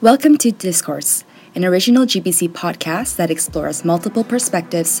Welcome to Discourse, an original GBC podcast that explores multiple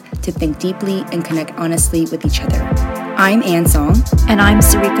perspectives to think deeply and connect honestly with each other. I'm Ann Song. And I'm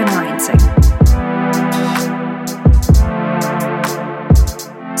Sarika Narayan Singh.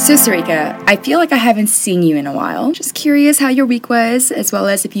 So Sarika, I feel like I haven't seen you in a while. Just curious how your week was, as well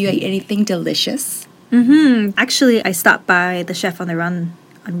as if you ate anything delicious. Actually, I stopped by the Chef on the Run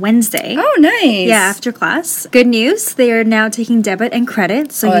on Wednesday. Oh, nice. Yeah, after class. Good news, they are now taking debit and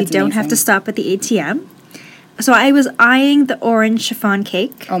credit, so you don't have to stop at the ATM. So I was eyeing the orange chiffon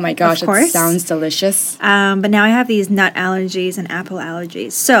cake. Oh my gosh, it sounds delicious. But now I have these nut allergies and apple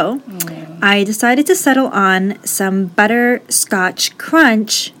allergies. So I decided to settle on some butterscotch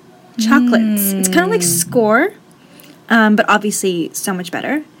crunch chocolates. It's kind of like Score, but obviously so much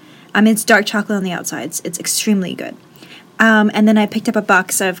better. It's dark chocolate on the outsides. It's extremely good. And then I picked up a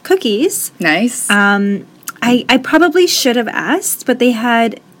box of cookies. Nice. I probably should have asked, but they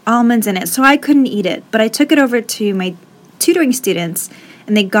had almonds in it, so I couldn't eat it. But I took it over to my tutoring students,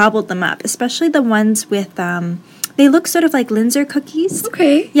 and they gobbled them up, especially the ones with, they look sort of like Linzer cookies.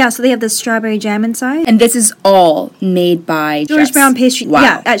 Okay. Yeah, so they have the strawberry jam inside. And this is all made by George Brown Pastry. Wow.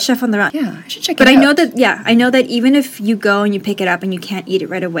 Yeah, at Chef on the Run. Yeah, I should check but it out. I know that even if you go and you pick it up and you can't eat it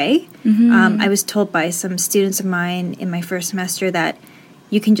right away, I was told by some students of mine in my first semester that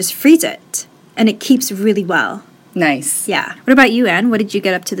you can just freeze it, and it keeps really well. Nice. Yeah. What about you, Anne? What did you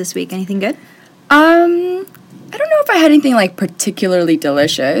get up to this week? Anything good? I don't know if I had anything like particularly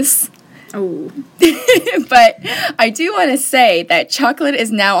delicious. Oh. But I do want to say that chocolate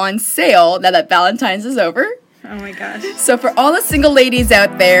is now on sale now that Valentine's is over. Oh my gosh. So for all the single ladies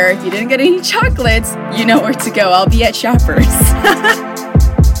out there, if you didn't get any chocolates, you know where to go. I'll be at Shoppers.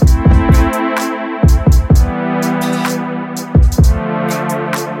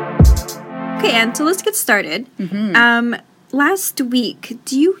 Okay, Anne, so let's get started. Last week,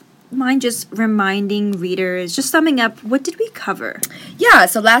 do you mind just reminding readers, just summing up, what did we cover? Yeah,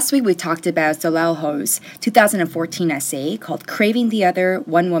 so last week we talked about Soleil Ho's 2014 essay called Craving the Other,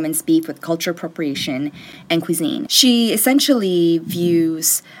 One Woman's Beef with Culture Appropriation and Cuisine. She essentially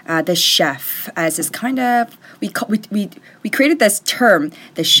views the chef as this kind of, we created this term,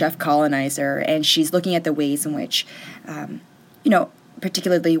 the chef colonizer, and she's looking at the ways in which,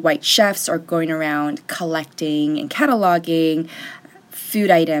 particularly white chefs are going around collecting and cataloging food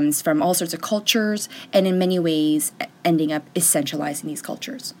items from all sorts of cultures, and in many ways ending up essentializing these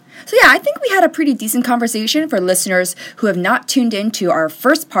cultures. So yeah, I think we had a pretty decent conversation. For listeners who have not tuned into our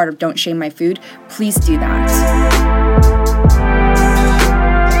first part of Don't Shame My Food, please do that.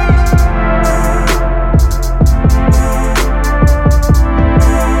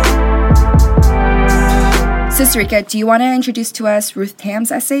 So Sarika, do you want to introduce to us Ruth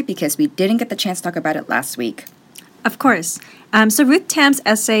Tam's essay? Because we didn't get the chance to talk about it last week. Of course. So Ruth Tam's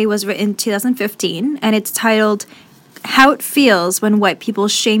essay was written in 2015, and it's titled How It Feels When White People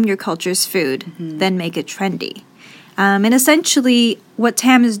Shame Your Culture's Food, Then Make It Trendy. And essentially, what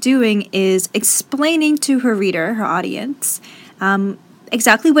Tam is doing is explaining to her reader, her audience,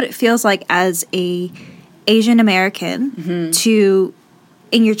 exactly what it feels like as a Asian American to,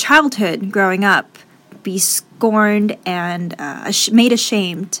 in your childhood growing up, be scorned and made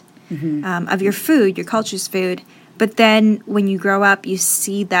ashamed of your food, your culture's food. But then when you grow up, you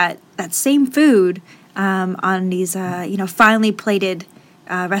see that same food on these, finely plated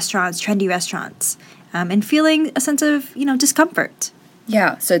restaurants, trendy restaurants, and feeling a sense of, discomfort.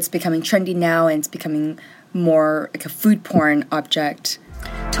 Yeah, so it's becoming trendy now, and it's becoming more like a food porn object.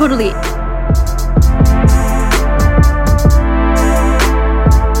 Totally.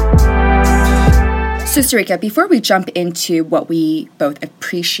 So, Sarika, before we jump into what we both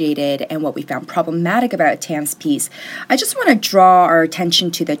appreciated and what we found problematic about Tam's piece, I just want to draw our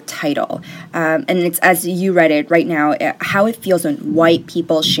attention to the title. And it's, as you read it right now, How It Feels When White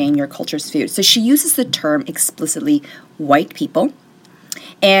People Shame Your Culture's Food. So she uses the term explicitly white people.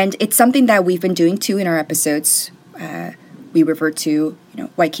 And it's something that we've been doing, too, in our episodes. We refer to,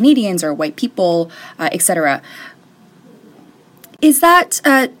 white Canadians or white people, etc. Is that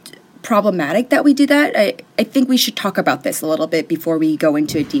problematic that we do that? I think we should talk about this a little bit before we go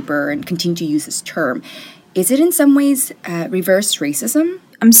into it deeper and continue to use this term. Is it in some ways reverse racism?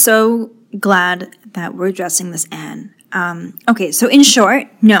 I'm so glad that we're addressing this, Anne. Okay, so in short,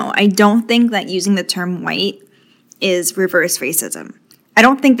 no, I don't think that using the term white is reverse racism. I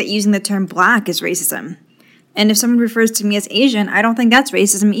don't think that using the term black is racism. And if someone refers to me as Asian, I don't think that's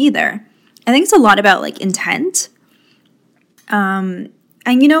racism either. I think it's a lot about, intent. And,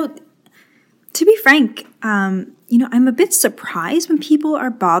 to be frank, I'm a bit surprised when people are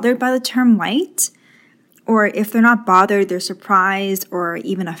bothered by the term white Or if they're not bothered, they're surprised or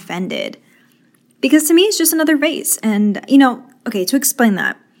even offended. Because to me, it's just another race. And, okay, to explain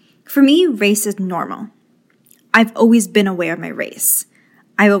that, for me, race is normal. I've always been aware of my race.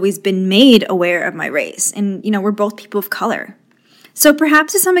 I've always been made aware of my race. And, we're both people of color. So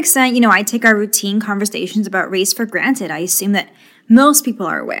perhaps to some extent, I take our routine conversations about race for granted. I assume that most people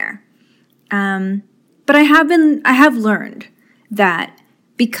are aware. But I have learned that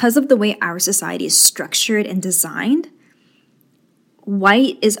because of the way our society is structured and designed,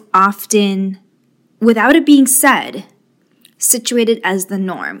 white is often, without it being said, situated as the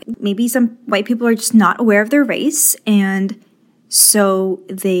norm. Maybe some white people are just not aware of their race, and so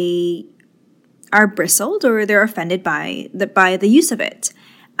they are bristled or they're offended by the use of it.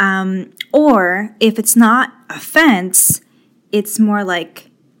 Or if it's not offense, it's more like,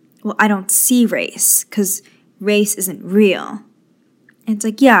 well, I don't see race because race isn't real. And it's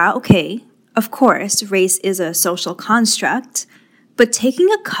like, yeah, okay, of course, race is a social construct, but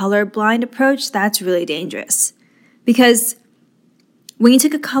taking a colorblind approach, that's really dangerous. Because when you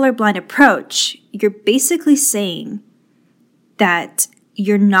take a colorblind approach, you're basically saying that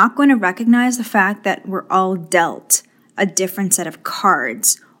you're not going to recognize the fact that we're all dealt a different set of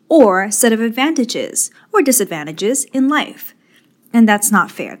cards or set of advantages or disadvantages in life. And that's not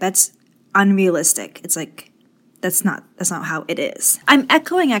fair. That's unrealistic. It's like, that's not how it is. I'm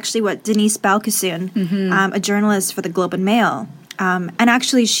echoing actually what Denise Balkasoon, a journalist for the Globe and Mail, and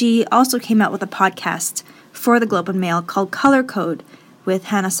actually she also came out with a podcast for the Globe and Mail called Color Code with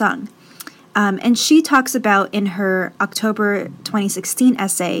Hannah Sung. And she talks about in her October 2016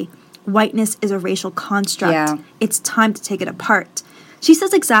 essay, Whiteness is a Racial Construct. Yeah. It's time to take it apart. She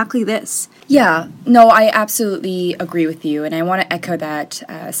says exactly this. Yeah, no, I absolutely agree with you. And I want to echo that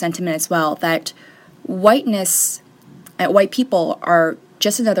sentiment as well, that whiteness, white people are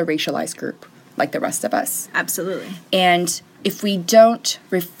just another racialized group like the rest of us. Absolutely. And if we don't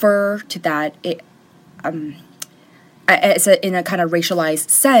refer to that in a kind of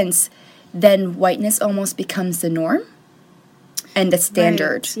racialized sense, then whiteness almost becomes the norm and the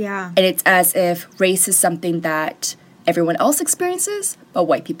standard. Right, yeah. And it's as if race is something that everyone else experiences, but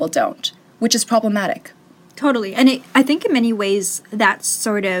white people don't, which is problematic. Totally. And I think in many ways that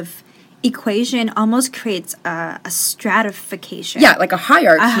sort of equation almost creates a stratification. Yeah, like a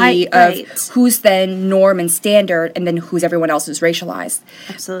hierarchy of right. Who's then norm and standard, and then who's everyone else who's racialized.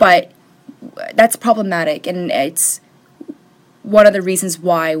 Absolutely. But that's problematic, and it's one of the reasons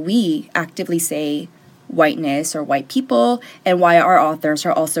why we actively say whiteness or white people, and why our authors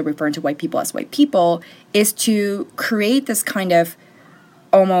are also referring to white people as white people, is to create this kind of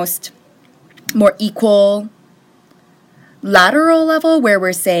almost more equal lateral level where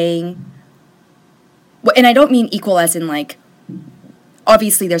we're saying, and I don't mean equal as in like,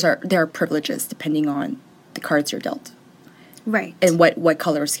 obviously there are privileges depending on the cards you're dealt, right, and what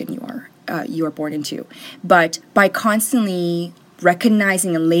color of skin you are born into. But by constantly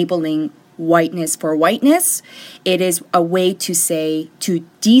recognizing and labeling whiteness for whiteness, it is a way to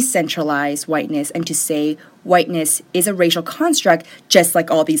decentralize whiteness and to say whiteness is a racial construct just like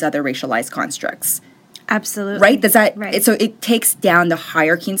all these other racialized constructs. Absolutely. Right? Does that right. So it takes down the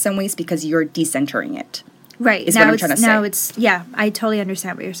hierarchy in some ways because you're decentering it. Right. Is what I'm trying to say. Now it's, yeah, I totally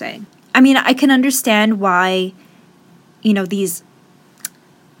understand what you're saying. I mean, I can understand why, these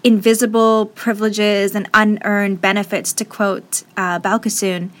invisible privileges and unearned benefits, to quote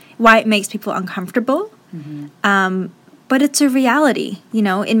Balkasoon, why it makes people uncomfortable. Mm-hmm. But it's a reality.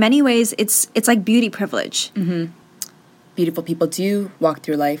 In many ways, it's like beauty privilege. Mm-hmm. Beautiful people do walk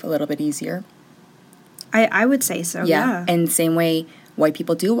through life a little bit easier. I would say so, yeah. And the same way, white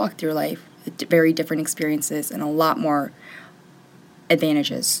people do walk through life with very different experiences and a lot more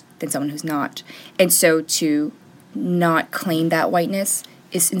advantages than someone who's not. And so to not claim that whiteness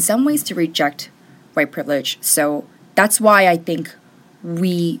is in some ways to reject white privilege. So that's why I think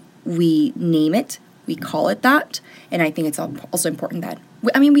we name it, we call it that, and I think it's also important that,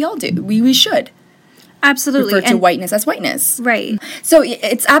 we all do. We should. Absolutely. Refer to whiteness as whiteness. Right. So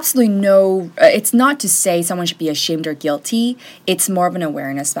it's absolutely it's not to say someone should be ashamed or guilty. It's more of an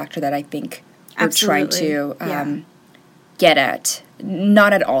awareness factor that I think we're trying to get at.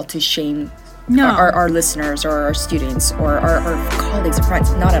 Not at all to shame our listeners or our students or our colleagues or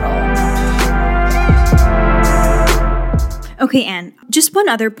friends. Not at all. Okay, Anne, just one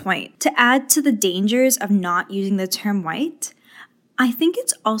other point. To add to the dangers of not using the term white, I think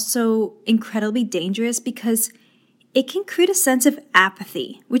it's also incredibly dangerous because it can create a sense of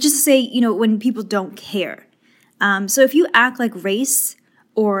apathy, which is to say, when people don't care. So if you act like race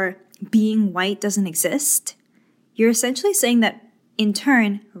or being white doesn't exist, you're essentially saying that, in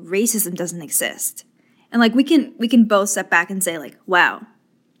turn, racism doesn't exist. And like we can both step back and say like, wow,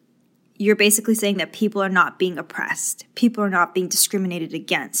 you're basically saying that people are not being oppressed, people are not being discriminated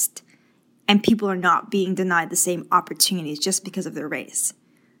against, and people are not being denied the same opportunities just because of their race.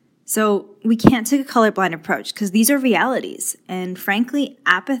 So we can't take a colorblind approach because these are realities. And frankly,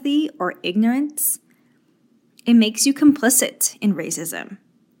 apathy or ignorance, it makes you complicit in racism.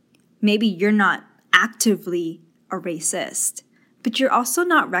 Maybe you're not actively a racist, but you're also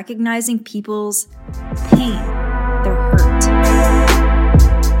not recognizing people's pain, their hurt.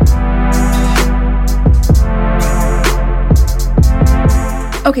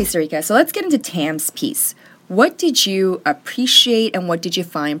 Okay, Sarika, so let's get into Tam's piece. What did you appreciate and what did you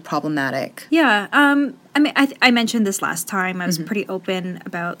find problematic? Yeah, I mean, I mentioned this last time. I was pretty open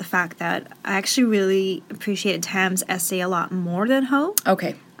about the fact that I actually really appreciated Tam's essay a lot more than Ho.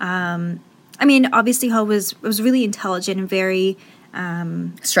 Okay. I mean, obviously, Ho was really intelligent and very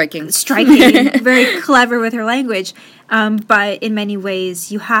Striking, very clever with her language. But in many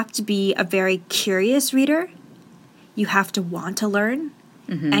ways, you have to be a very curious reader. You have to want to learn,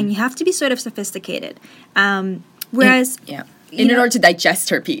 and you have to be sort of sophisticated. Whereas, in order to digest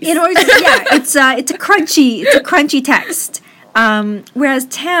her piece, it's a crunchy text. Whereas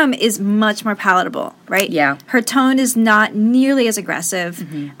Tam is much more palatable, right? Yeah. Her tone is not nearly as aggressive.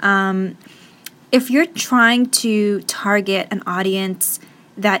 If you're trying to target an audience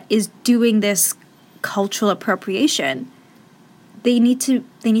that is doing this cultural appropriation, they need to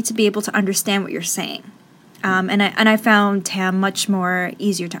be able to understand what you're saying. And I found Tam much more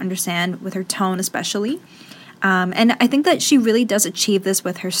easier to understand with her tone, especially. And I think that she really does achieve this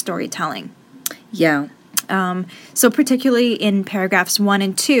with her storytelling. Yeah. So particularly in paragraphs 1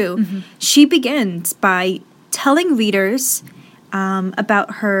 and 2, she begins by telling readers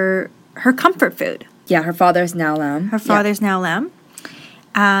about her comfort food. Yeah, her father's now lamb. Her father's now lamb.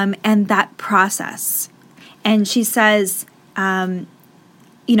 And that process. And she says,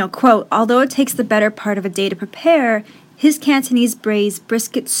 quote, although it takes the better part of a day to prepare, his Cantonese braised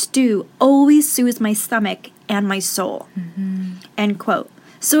brisket stew always soothes my stomach and my soul. End quote.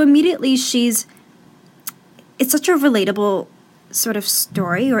 So immediately it's such a relatable sort of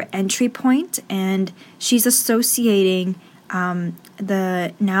story or entry point, and she's associating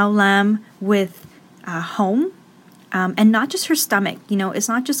the now lamb with home, and not just her stomach. It's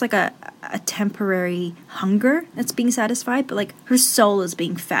not just like a temporary hunger that's being satisfied, but like her soul is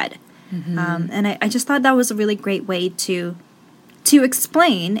being fed. And I just thought that was a really great way to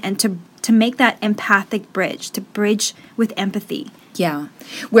explain and to make that empathic bridge, to bridge with empathy. Yeah.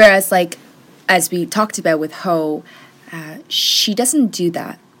 Whereas, like, as we talked about with Ho, she doesn't do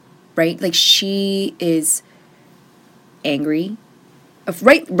that, right? Like, she is angry.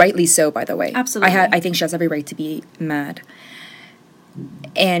 Rightly so, by the way. Absolutely. I think she has every right to be mad.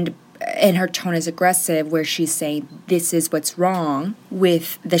 And her tone is aggressive, where she's saying this is what's wrong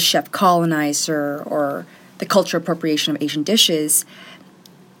with the chef colonizer or the cultural appropriation of Asian dishes.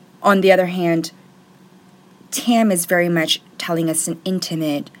 On the other hand, Tam is very much telling us an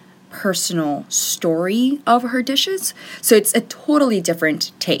intimate, personal story of her dishes. So it's a totally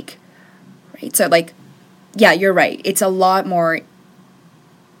different take, right? So, like, yeah, you're right. It's a lot more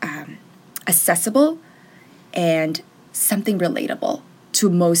accessible and something relatable to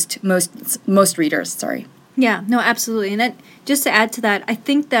most readers. Sorry. Yeah, no, absolutely. And just to add to that, I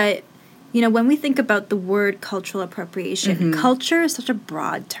think that, when we think about the word cultural appropriation, culture is such a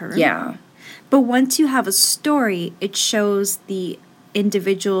broad term. Yeah. But once you have a story, it shows the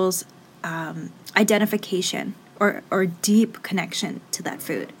individual's identification or deep connection to that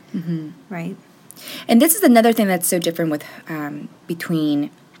food, right? And this is another thing that's so different with between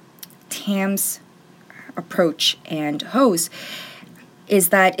Tam's approach and Ho's, is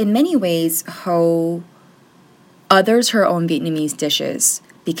that in many ways Ho others her own Vietnamese dishes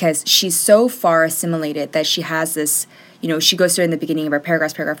because she's so far assimilated that she has this, she goes through in the beginning of her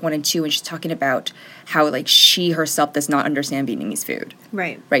paragraph 1 and 2, and she's talking about how, like, she herself does not understand Vietnamese food.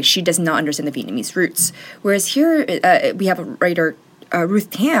 Right. Right. She does not understand the Vietnamese roots. Whereas here we have a writer, Ruth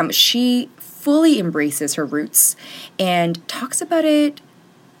Tam. She fully embraces her roots and talks about it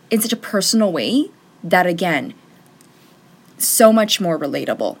in such a personal way that, again, so much more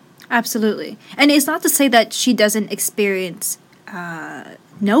relatable. Absolutely. And it's not to say that she doesn't experience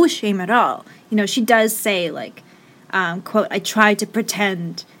no shame at all. She does say, like, quote, I tried to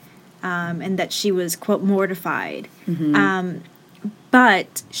pretend, and that she was, quote, mortified.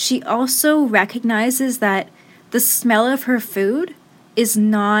 But she also recognizes that the smell of her food is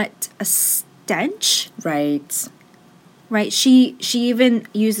not a stench. Right. Right. She even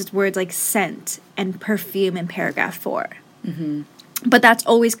uses words like scent and perfume in paragraph 4. But that's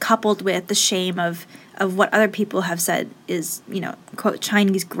always coupled with the shame of what other people have said is, quote,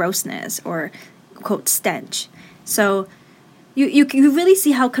 Chinese grossness or, quote, stench. So you really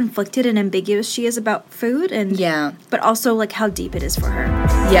see how conflicted and ambiguous she is about food, and but also like how deep it is for her.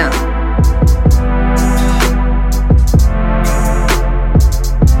 Yeah.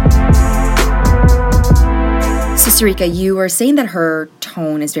 So Sarika, you were saying that her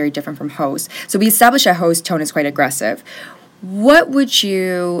tone is very different from Ho's. So we established that Ho's tone is quite aggressive. What would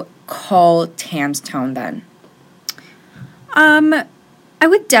you call Tam's tone then? I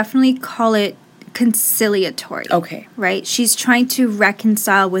would definitely call it conciliatory. Okay. Right? She's trying to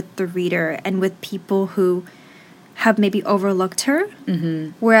reconcile with the reader and with people who have maybe overlooked her.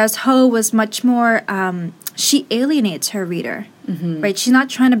 Mm-hmm. Whereas Ho was much more, she alienates her reader. Mm-hmm. Right? She's not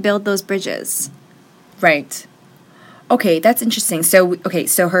trying to build those bridges. Right. Okay, that's interesting. So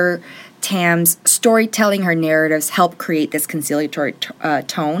her Tam's storytelling, her narratives help create this conciliatory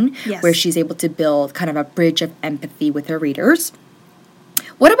tone, yes, where she's able to build kind of a bridge of empathy with her readers.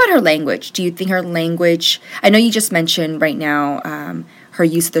 What about her language? Do you think her language, I know you just mentioned right now her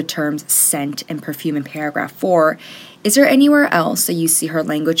use of the terms scent and perfume in paragraph 4. Is there anywhere else that you see her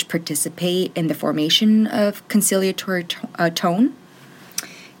language participate in the formation of conciliatory tone?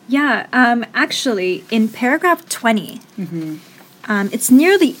 Yeah, actually, in paragraph 20, mm-hmm, it's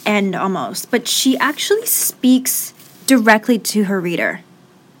near the end almost, but she actually speaks directly to her reader.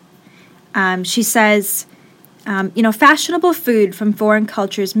 She says, fashionable food from foreign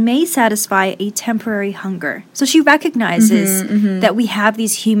cultures may satisfy a temporary hunger. So she recognizes that we have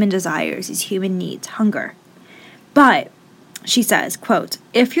these human desires, these human needs, hunger. But, she says, quote,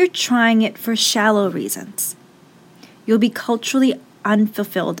 if you're trying it for shallow reasons, you'll be culturally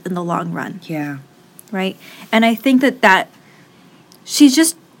unfulfilled in the long run. Yeah. Right? And I think that she's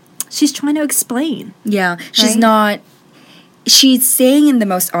trying to explain. Yeah. Right? She's saying in the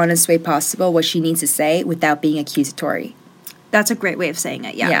most honest way possible what she needs to say without being accusatory. That's a great way of saying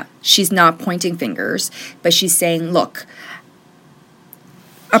it, yeah. Yeah. She's not pointing fingers, but she's saying, look,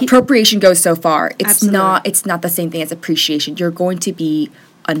 appropriation goes so far. It's not the same thing as appreciation. You're going to be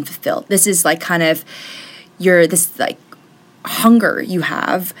unfulfilled. This is like kind of this like hunger you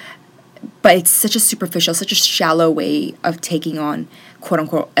have, but it's such a superficial, such a shallow way of taking on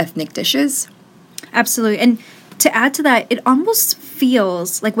quote-unquote ethnic dishes. Absolutely. And to add to that, it almost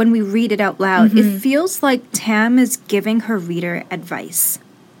feels like when we read it out loud, it feels like Tam is giving her reader advice.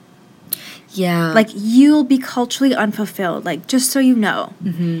 Yeah. Like, you'll be culturally unfulfilled, like, just so you know.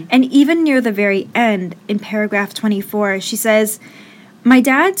 Mm-hmm. And even near the very end, in paragraph 24, she says, my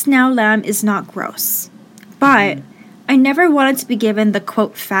dad's now lamb is not gross, but I never wanted to be given the,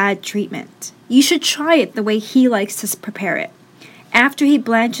 quote, fad treatment. You should try it the way he likes to prepare it. After he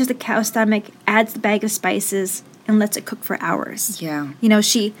blanches the cow stomach, adds the bag of spices, and lets it cook for hours. Yeah.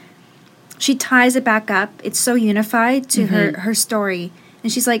 She ties it back up. It's so unified to her story.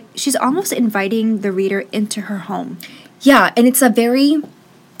 And she's almost inviting the reader into her home. Yeah, and it's a very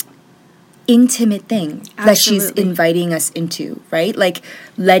intimate thing that she's inviting us into, right? Like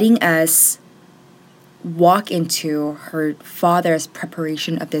letting us walk into her father's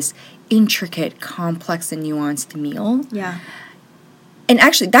preparation of this intricate, complex, and nuanced meal. Yeah. And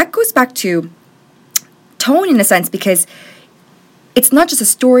actually, that goes back to tone in a sense, because it's not just the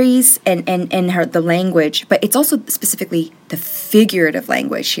stories and the language, but it's also specifically the figurative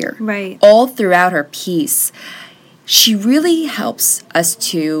language here. Right. All throughout her piece, she really helps us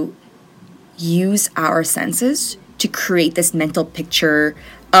to use our senses to create this mental picture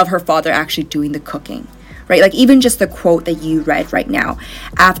of her father actually doing the cooking, right? Like even just the quote that you read right now.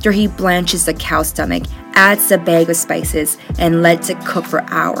 After he blanches the cow stomach, adds a bag of spices, and lets it cook for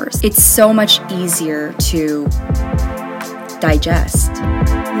hours. It's so much easier to digest.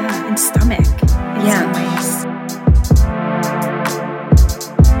 Yeah, and stomach in some ways.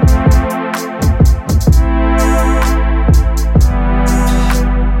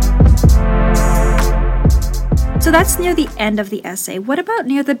 So that's near the end of the essay. What about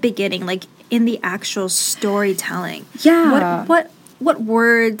near the beginning, like in the actual storytelling? Yeah. What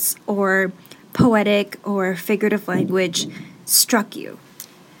words or poetic or figurative language struck you?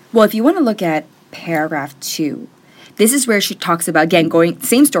 Well, if you want to look at paragraph 2, this is where she talks about, again,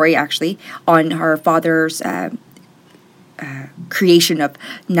 same story actually, on her father's creation of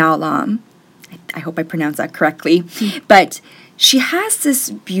Nao Lam. I hope I pronounced that correctly. But she has this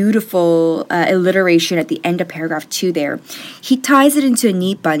beautiful alliteration at the end of paragraph 2 there. He ties it into a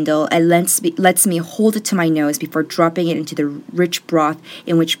neat bundle and lets me hold it to my nose before dropping it into the rich broth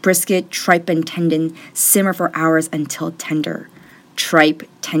in which brisket, tripe, and tendon simmer for hours until tender. tripe,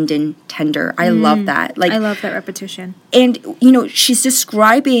 tendon, tender. I love that. I love that repetition. And, she's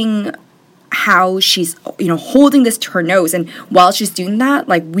describing how she's, holding this to her nose. And while she's doing that,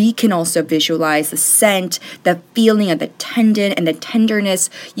 we can also visualize the scent, the feeling of the tendon and the tenderness.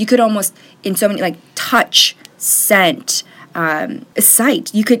 You could almost, in so many, touch, scent,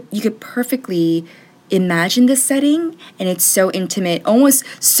 sight. You could perfectly imagine this setting, and it's so intimate, almost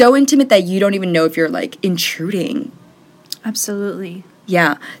so intimate that you don't even know if you're, intruding. Absolutely.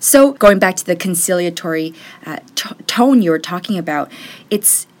 Yeah. So going back to the conciliatory tone you were talking about,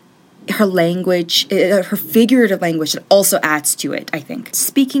 it's her language, her figurative language that also adds to it, I think.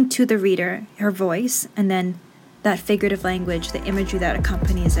 Speaking to the reader, her voice, and then that figurative language, the imagery that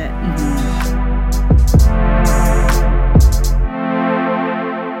accompanies it.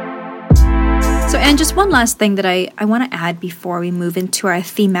 So, and just one last thing that I want to add before we move into our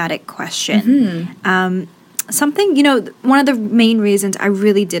thematic question. Something, one of the main reasons I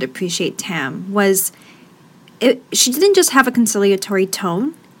really did appreciate Tam was she didn't just have a conciliatory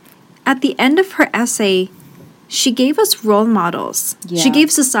tone. At the end of her essay, she gave us role models. Yeah. She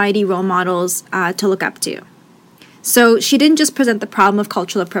gave society role models to look up to. So she didn't just present the problem of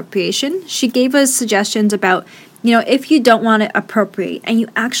cultural appropriation. She gave us suggestions about, if you don't want to appropriate and you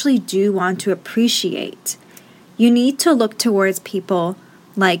actually do want to appreciate, you need to look towards people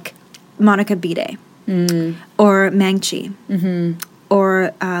like Monica Bide or Mangchi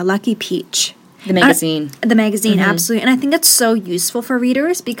or Lucky Peach. The magazine. The magazine, absolutely. And I think that's so useful for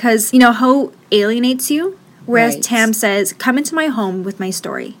readers because, Ho alienates you, whereas Right. Tam says, come into my home with my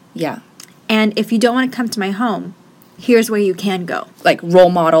story. Yeah. And if you don't want to come to my home, here's where you can go.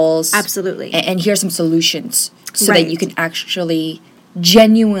 Role models. Absolutely. And here's some solutions so Right. that you can actually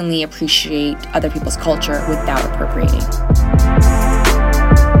genuinely appreciate other people's culture without appropriating.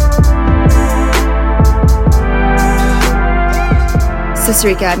 So,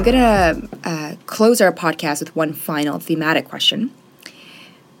 Sarika, I'm going to close our podcast with one final thematic question.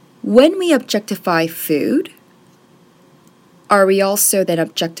 When we objectify food, are we also then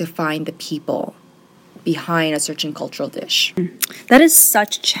objectifying the people behind a certain cultural dish? That is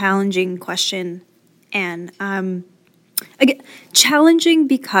such a challenging question. And again, challenging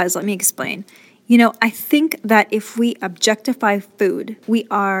because, let me explain. I think that if we objectify food, we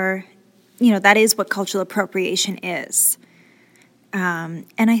are, that is what cultural appropriation is. And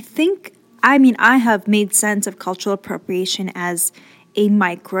I think, I have made sense of cultural appropriation as a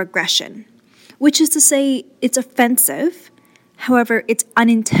microaggression, which is to say it's offensive. However, it's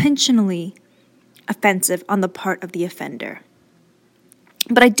unintentionally offensive on the part of the offender.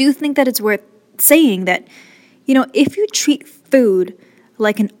 But I do think that it's worth saying that, if you treat food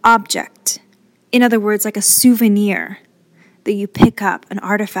like an object, in other words, like a souvenir that you pick up, an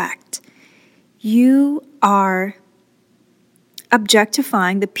artifact, you are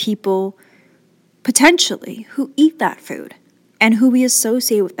objectifying the people potentially who eat that food and who we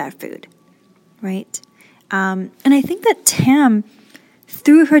associate with that food, right? And I think that Tam,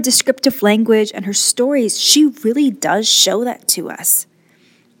 through her descriptive language and her stories, she really does show that to us,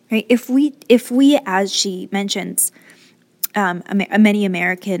 right? If we, as she mentions, many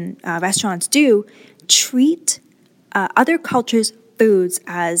American restaurants do, treat other cultures' foods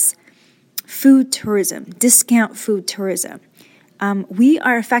as food tourism, discount food tourism, we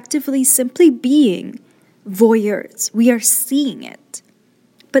are effectively simply being voyeurs. We are seeing it.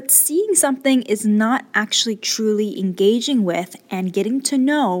 But seeing something is not actually truly engaging with and getting to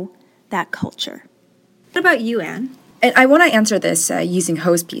know that culture. What about you, Anne? And I want to answer this using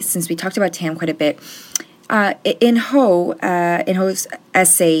Ho's piece, since we talked about Tam quite a bit. In Ho's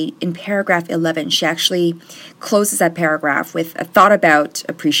essay, in paragraph 11, she actually closes that paragraph with a thought about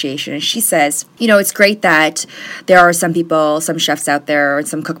appreciation. And she says, it's great that there are some people, some chefs out there, and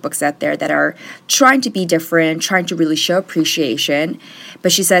some cookbooks out there that are trying to be different, trying to really show appreciation.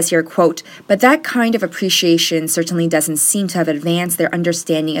 But she says here, quote, but that kind of appreciation certainly doesn't seem to have advanced their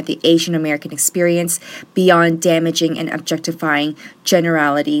understanding of the Asian American experience beyond damaging and objectifying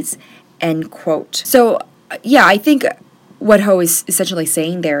generalities, end quote. So, yeah, I think what Ho is essentially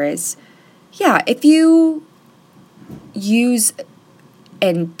saying there is, if you use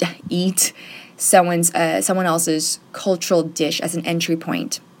and eat someone else's cultural dish as an entry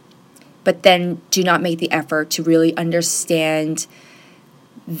point, but then do not make the effort to really understand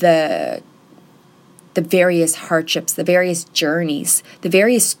the various hardships, the various journeys, the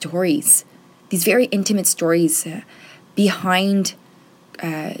various stories, these very intimate stories behind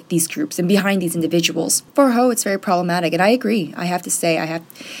these groups and behind these individuals. For Ho, it's very problematic, and I agree. I have to say,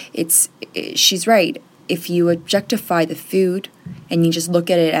 she's right. If you objectify the food and you just look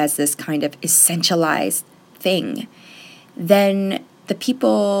at it as this kind of essentialized thing, then the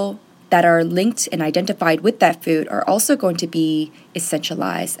people that are linked and identified with that food are also going to be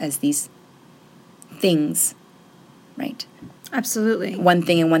essentialized as these things, right? Absolutely. One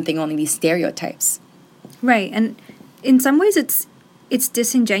thing and one thing only, these stereotypes. Right. And in some ways it's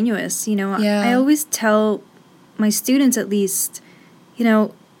disingenuous, you know. Yeah. I always tell my students, at least, you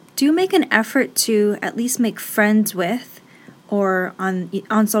know, do make an effort to at least make friends with, or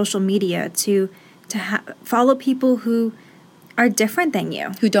on social media, to follow people who are different than you,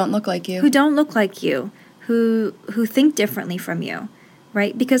 Who don't look like you. who don't look like you, who think differently from you,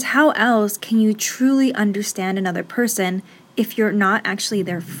 right? Because how else can you truly understand another person if you're not actually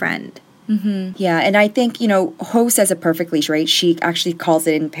their friend? Yeah, and I think, Ho says it perfectly, right? She actually calls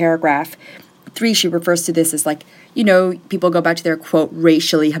it in paragraph 3, she refers to this as like, people go back to their, quote,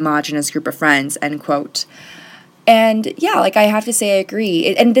 racially homogenous group of friends, end quote. And yeah, like I have to say I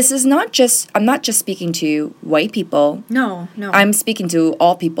agree. And this is I'm not just speaking to white people. No. I'm speaking to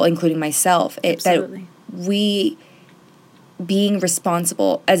all people, including myself. Absolutely. That we, being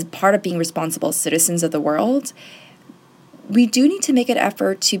responsible, as part of being responsible citizens of the world, we do need to make an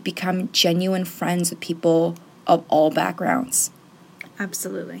effort to become genuine friends with people of all backgrounds.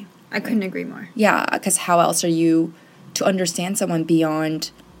 Absolutely. I couldn't agree more. Yeah, because how else are you to understand someone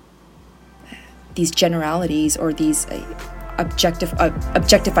beyond these generalities or these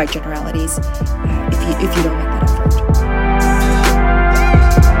objectified generalities if you don't make that effort?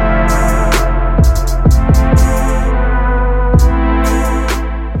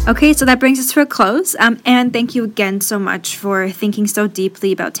 Okay, so that brings us to a close. And thank you again so much for thinking so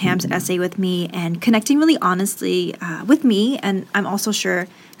deeply about Tam's essay with me and connecting really honestly with me, and I'm also sure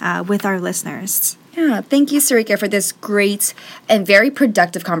with our listeners. Yeah, thank you, Sarika, for this great and very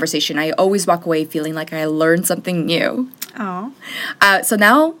productive conversation. I always walk away feeling like I learned something new. Oh. So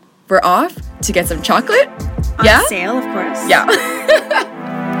now we're off to get some chocolate. On sale, of course. Yeah.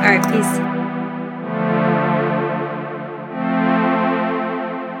 All right, peace.